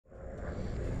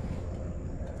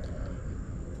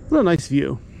What a nice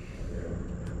view.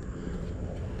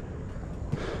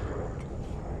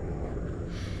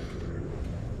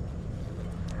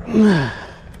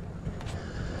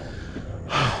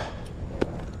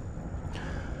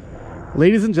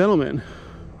 Ladies and gentlemen,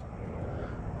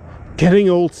 getting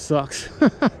old sucks.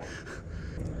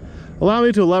 Allow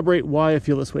me to elaborate why I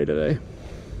feel this way today.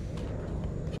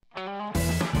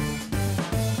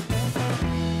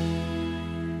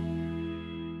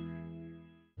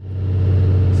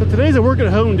 So today's a work at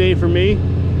home day for me.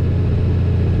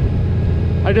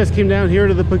 I just came down here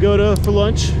to the pagoda for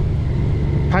lunch,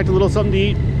 packed a little something to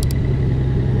eat.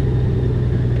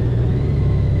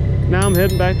 Now I'm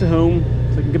heading back to home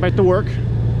so I can get back to work.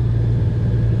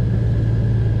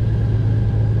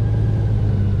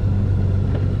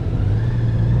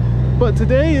 But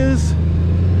today is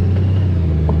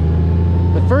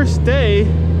the first day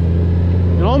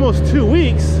in almost 2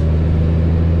 weeks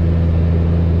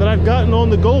that I've gotten on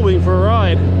the Goldwing for a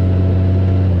ride.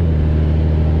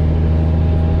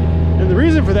 And the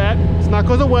reason for that, it's not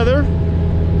because of weather,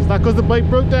 it's not because the bike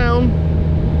broke down.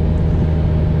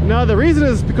 No, the reason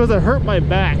is because I hurt my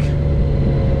back.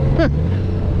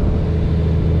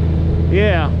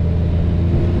 Yeah.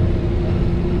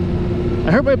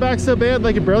 I hurt my back so bad that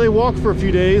I could barely walk for a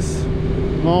few days.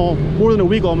 Well, more than a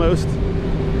week almost.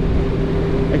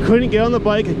 I couldn't get on the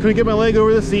bike, I couldn't get my leg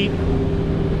over the seat.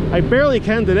 I barely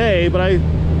can today, but I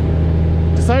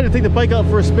decided to take the bike out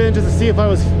for a spin just to see if I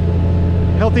was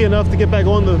healthy enough to get back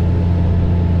on the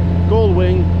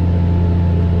Goldwing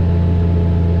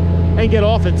and get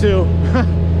off it too.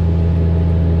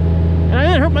 And I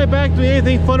didn't hurt my back doing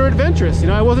anything fun or adventurous. You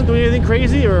know, I wasn't doing anything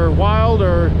crazy or wild,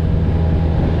 or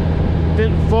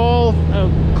didn't fall,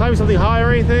 climbing something high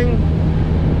or anything.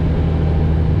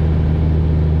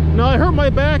 No, I hurt my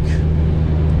back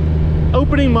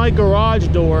opening my garage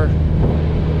door.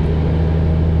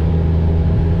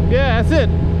 Yeah, that's it.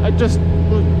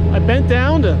 I bent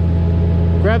down to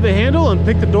grab the handle and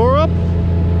pick the door up.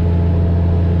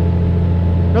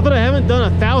 Nothing I haven't done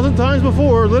 1,000 times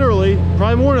before, literally,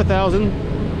 probably more than 1,000.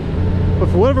 But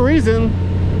for whatever reason,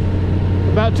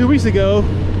 about 2 weeks ago,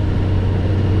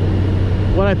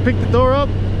 when I picked the door up,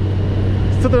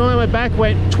 something on my back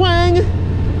went twang.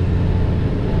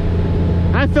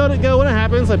 I felt it go when it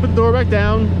happened, so I put the door back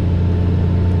down.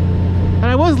 And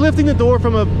I was lifting the door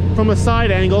from a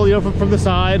side angle, you know, from the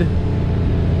side.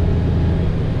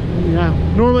 Yeah,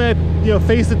 normally I, you know,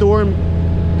 face the door and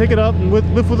pick it up and lift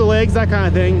with the legs, that kind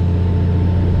of thing.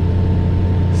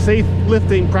 Safe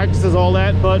lifting practices, all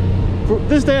that. But for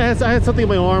this day, I had something in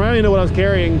my arm. I don't even know what I was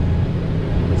carrying,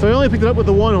 so I only picked it up with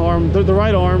the one arm, the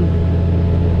right arm,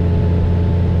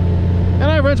 and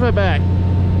I wrenched my back.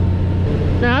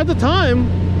 Now at the time,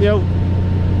 you know,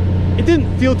 it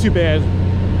didn't feel too bad.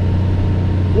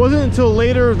 It wasn't until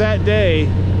later that day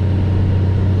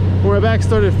where my back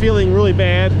started feeling really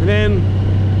bad. And then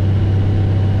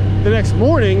the next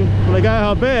morning, when I got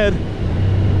out of bed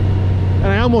and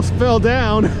I almost fell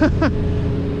down,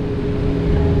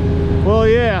 well,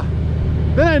 yeah,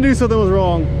 then I knew something was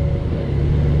wrong.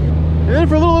 And then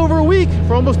for a little over a week,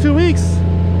 for almost 2 weeks,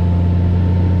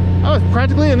 I was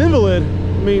practically an invalid.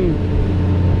 I mean,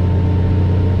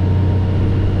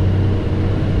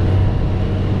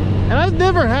 and I've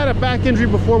never had a back injury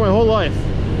before my whole life.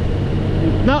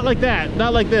 Not like that,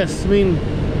 not like this. I mean,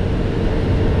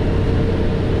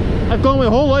 I've gone my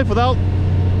whole life without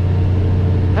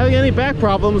having any back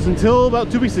problems until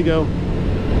about 2 weeks ago.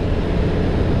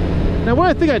 Now what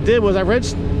I think I did was I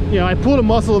wrenched, you know, I pulled a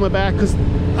muscle in my back because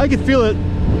I could feel it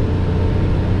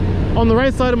on the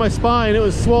right side of my spine. It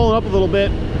was swollen up a little bit.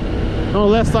 On the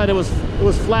left side it was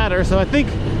flatter, so I think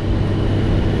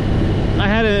I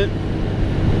had an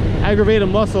aggravated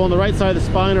muscle on the right side of the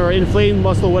spine, or inflamed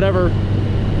muscle, whatever.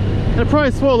 And it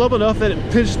probably swelled up enough that it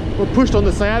pinched or pushed on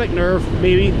the sciatic nerve,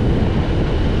 maybe.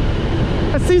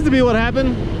 That seems to be what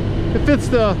happened. It fits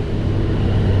the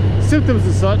symptoms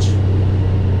and such.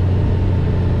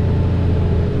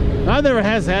 I've never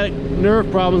had sciatic nerve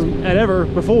problems ever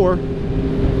before,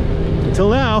 until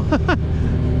now.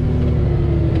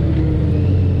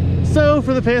 So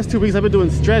for the past 2 weeks I've been doing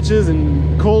stretches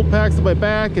and cold packs on my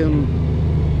back and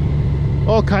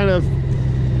all kind of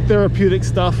therapeutic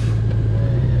stuff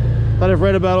that I've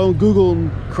read about on Google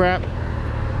and crap.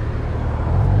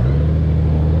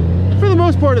 For the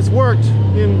most part it's worked.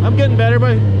 I mean, I'm getting better.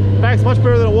 My back's much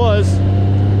better than it was.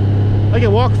 I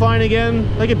can walk fine again.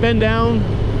 I can bend down,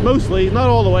 mostly, not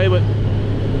all the way, but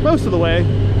most of the way.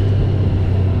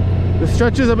 The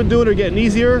stretches I've been doing are getting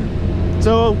easier,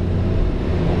 so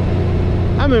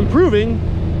I'm improving.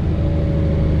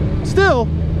 Still,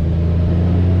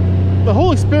 the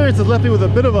whole experience has left me with a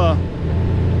bit of a,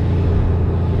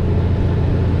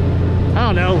 I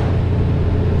don't know,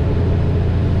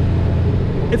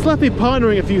 it's left me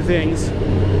pondering a few things.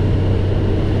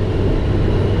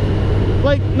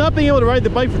 Like, not being able to ride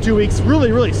the bike for 2 weeks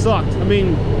really sucked. I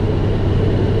mean,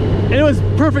 and it was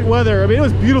perfect weather. I mean, it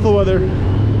was beautiful weather.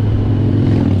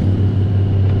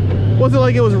 Wasn't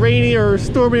like it was rainy or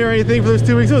stormy or anything for those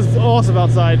 2 weeks. It was awesome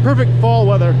outside. Perfect fall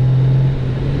weather.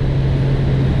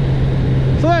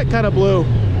 So that kind of blew.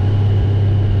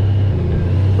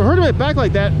 But hurting my back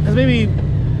like that has made me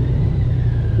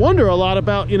wonder a lot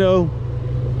about, you know,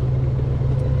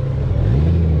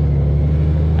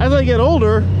 as I get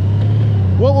older,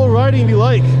 what will riding be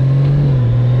like?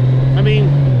 I mean,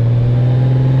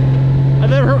 I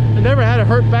never had a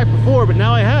hurt back before, but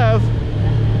now I have.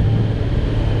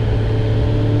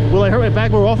 Will I hurt my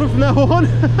back more often from now on?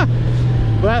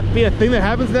 Will that be a thing that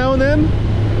happens now and then?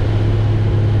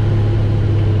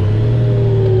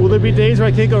 Will there be days where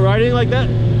I can't go riding like that?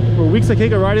 Or weeks I can't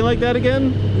go riding like that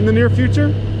again in the near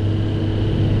future?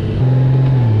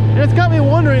 And it's got me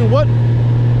wondering what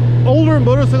older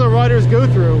motorcycle riders go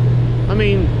through. I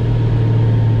mean,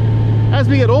 as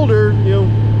we get older, you know,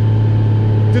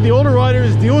 do the older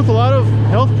riders deal with a lot of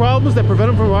health problems that prevent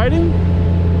them from riding?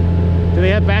 Do they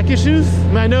have back issues? I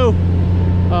mean, I know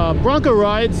Bronco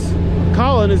Rides,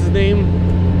 Colin is his name.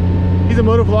 He's a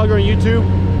motovlogger on YouTube.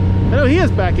 I know he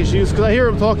has back issues because I hear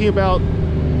him talking about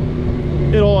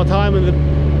it all the time in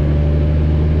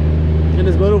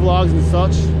his motovlogs and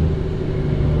such.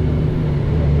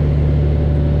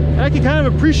 And I can kind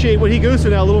of appreciate what he goes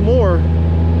through now a little more,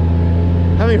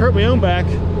 having hurt my own back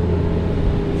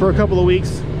for a couple of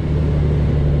weeks.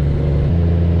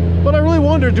 But I really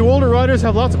wonder, do older riders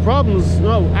have lots of problems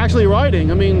actually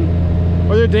riding? I mean,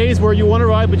 are there days where you want to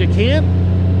ride but you can't?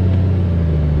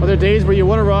 Are there days where you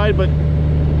want to ride but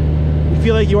you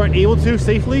feel like you aren't able to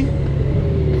safely?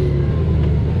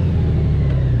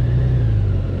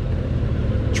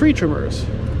 Tree trimmers.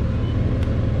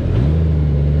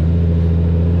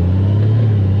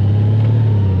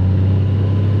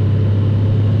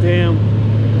 Damn.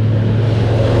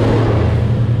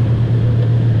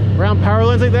 Round power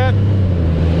lines like that.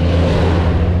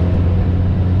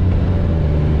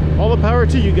 All the power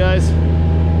to you guys.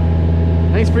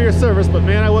 Thanks for your service, but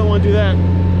man, I wouldn't want to do that.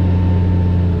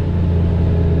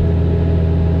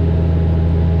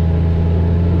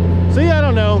 So yeah, I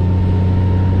don't know.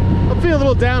 I'm feeling a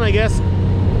little down, I guess.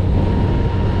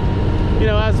 You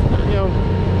know, as you know,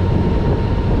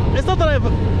 it's not that I've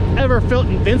ever felt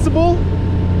invincible,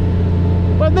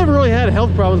 but I've never really had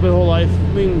health problems my whole life.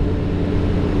 I mean,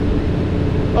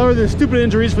 other than stupid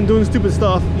injuries from doing stupid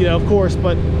stuff, you know, of course,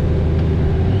 but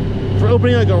for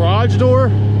opening a garage door,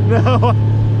 no,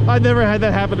 I've never had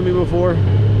that happen to me before.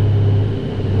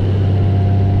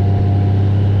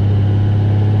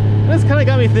 And this kind of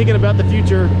got me thinking about the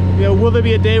future. You know, will there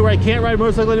be a day where I can't ride a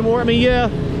motorcycle anymore? I mean, yeah,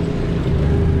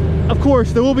 of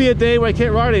course, there will be a day where I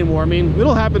can't ride anymore. I mean,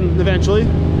 it'll happen eventually.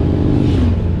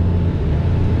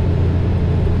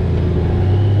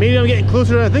 Maybe I'm getting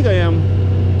closer than I think I am.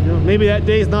 You know, maybe that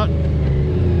day is not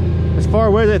as far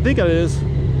away as I think it is.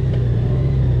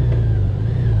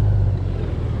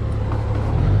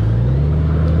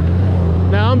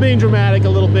 Now I'm being dramatic a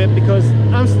little bit because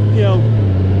I'm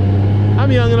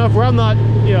young enough where I'm not,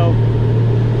 you know,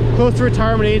 close to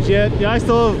retirement age yet. Yeah, I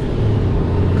still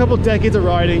have a couple decades of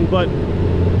riding, but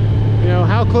you know,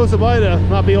 how close am I to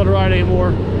not being able to ride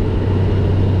anymore?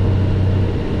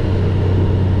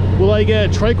 Will I get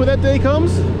a trike when that day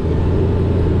comes?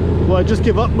 Will I just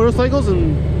give up motorcycles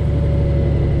and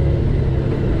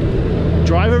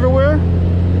drive everywhere?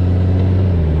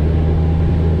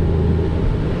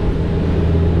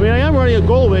 I mean, I am running a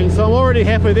Goldwing, so I'm already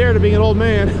halfway there to being an old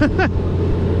man.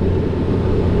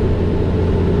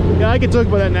 Yeah, I can talk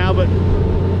about that now, but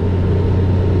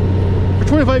for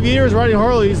 25 years riding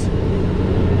Harleys,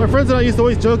 my friends and I used to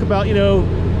always joke about, you know,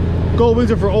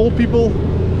 Goldwings are for old people.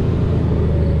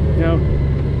 You know,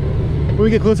 when we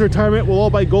get closer to retirement, we'll all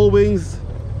buy Goldwings,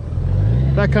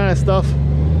 that kind of stuff.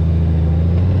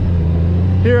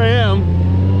 Here I am,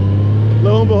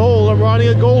 lo and behold, I'm riding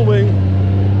a Goldwing.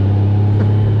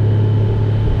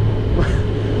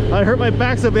 I hurt my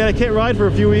back so bad I can't ride for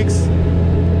a few weeks.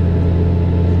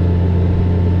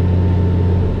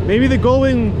 Maybe the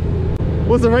Goldwing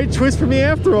was the right choice for me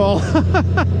after all.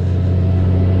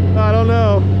 I don't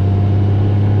know.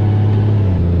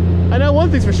 I know one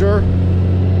thing's for sure.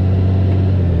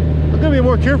 I'm gonna be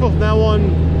more careful from now on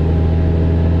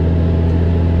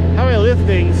how I lift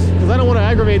things, because I don't want to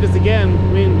aggravate this again.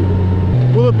 I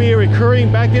mean, will it be a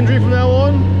recurring back injury from now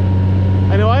on?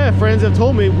 I know I have friends that have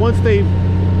told me once they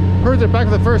hurt their back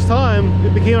for the first time,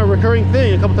 it became a recurring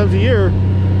thing a couple times a year,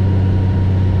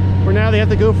 where now they have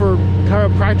to go for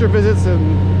chiropractor visits and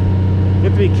you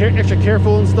have to be extra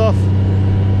careful and stuff.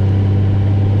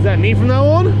 Is that me from now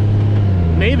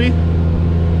on? Maybe.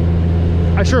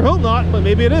 I sure hope not, but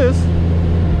maybe it is.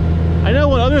 I know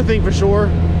one other thing for sure.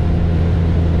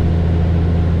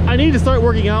 I need to start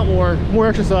working out more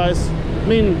exercise. I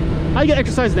mean, I get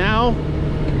exercise now,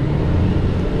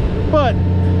 but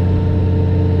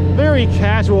very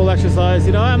casual exercise.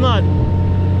 You know, I'm not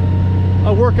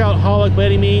a workout holic by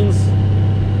any means.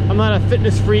 I'm not a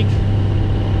fitness freak.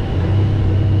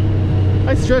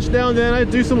 I stretch now and then, I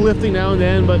do some lifting now and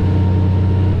then, but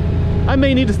I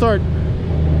may need to start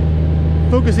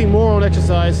focusing more on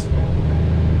exercise.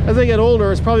 As I get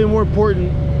older, it's probably more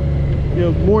important, you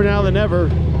know, more now than ever,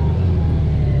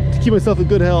 to keep myself in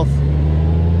good health.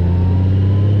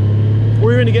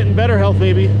 Or even to get in better health,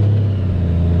 maybe.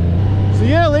 So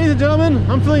yeah, ladies and gentlemen,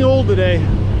 I'm feeling old today.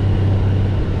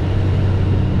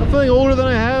 I'm feeling older than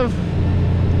I have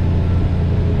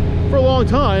for a long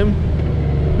time,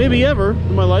 maybe ever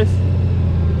in my life.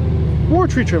 More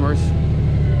tree trimmers.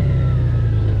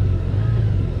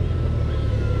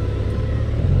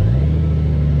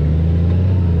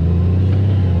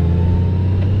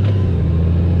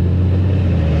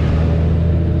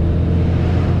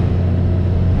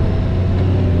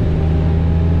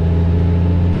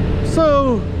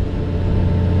 So,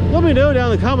 let me know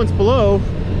down in the comments below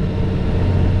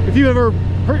if you ever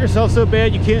hurt yourself so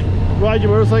bad you can't ride your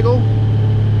motorcycle,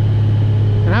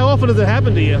 and how often does it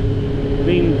happen to you? I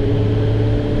mean,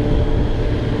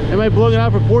 am I blowing it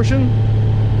out of proportion?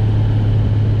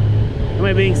 Am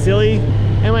I being silly?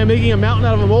 Am I making a mountain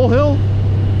out of a molehill?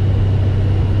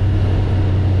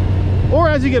 Or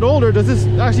as you get older, does this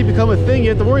actually become a thing you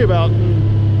have to worry about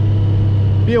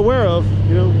and be aware of,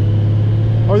 you know?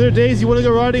 Are there days you want to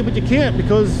go riding but you can't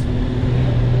because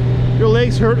your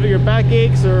legs hurt or your back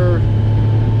aches or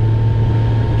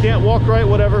you can't walk right,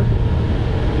 whatever?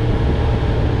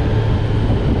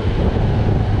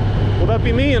 Will that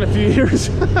be me in a few years?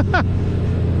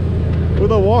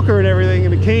 With a walker and everything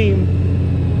and a cane.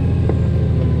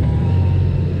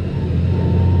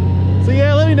 So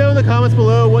yeah, let me know in the comments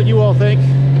below what you all think.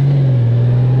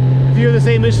 If you have the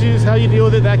same issues, how you deal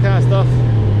with it, that kind of stuff.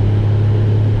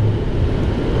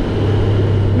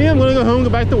 Me, I'm gonna go home, go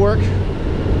back to work.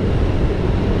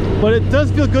 But it does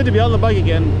feel good to be out on the bike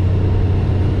again.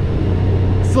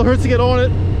 It still hurts to get on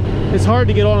it. It's hard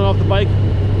to get on and off the bike.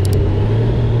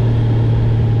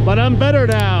 But I'm better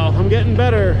now. I'm getting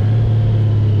better.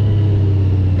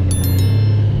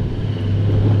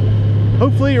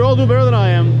 Hopefully you're all doing better than I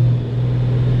am.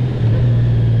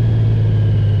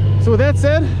 So with that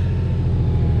said,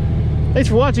 thanks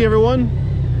for watching, everyone.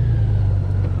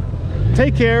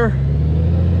 Take care.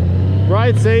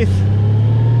 Ride safe.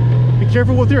 Be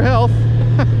careful with your health.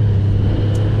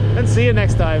 And see you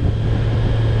next time.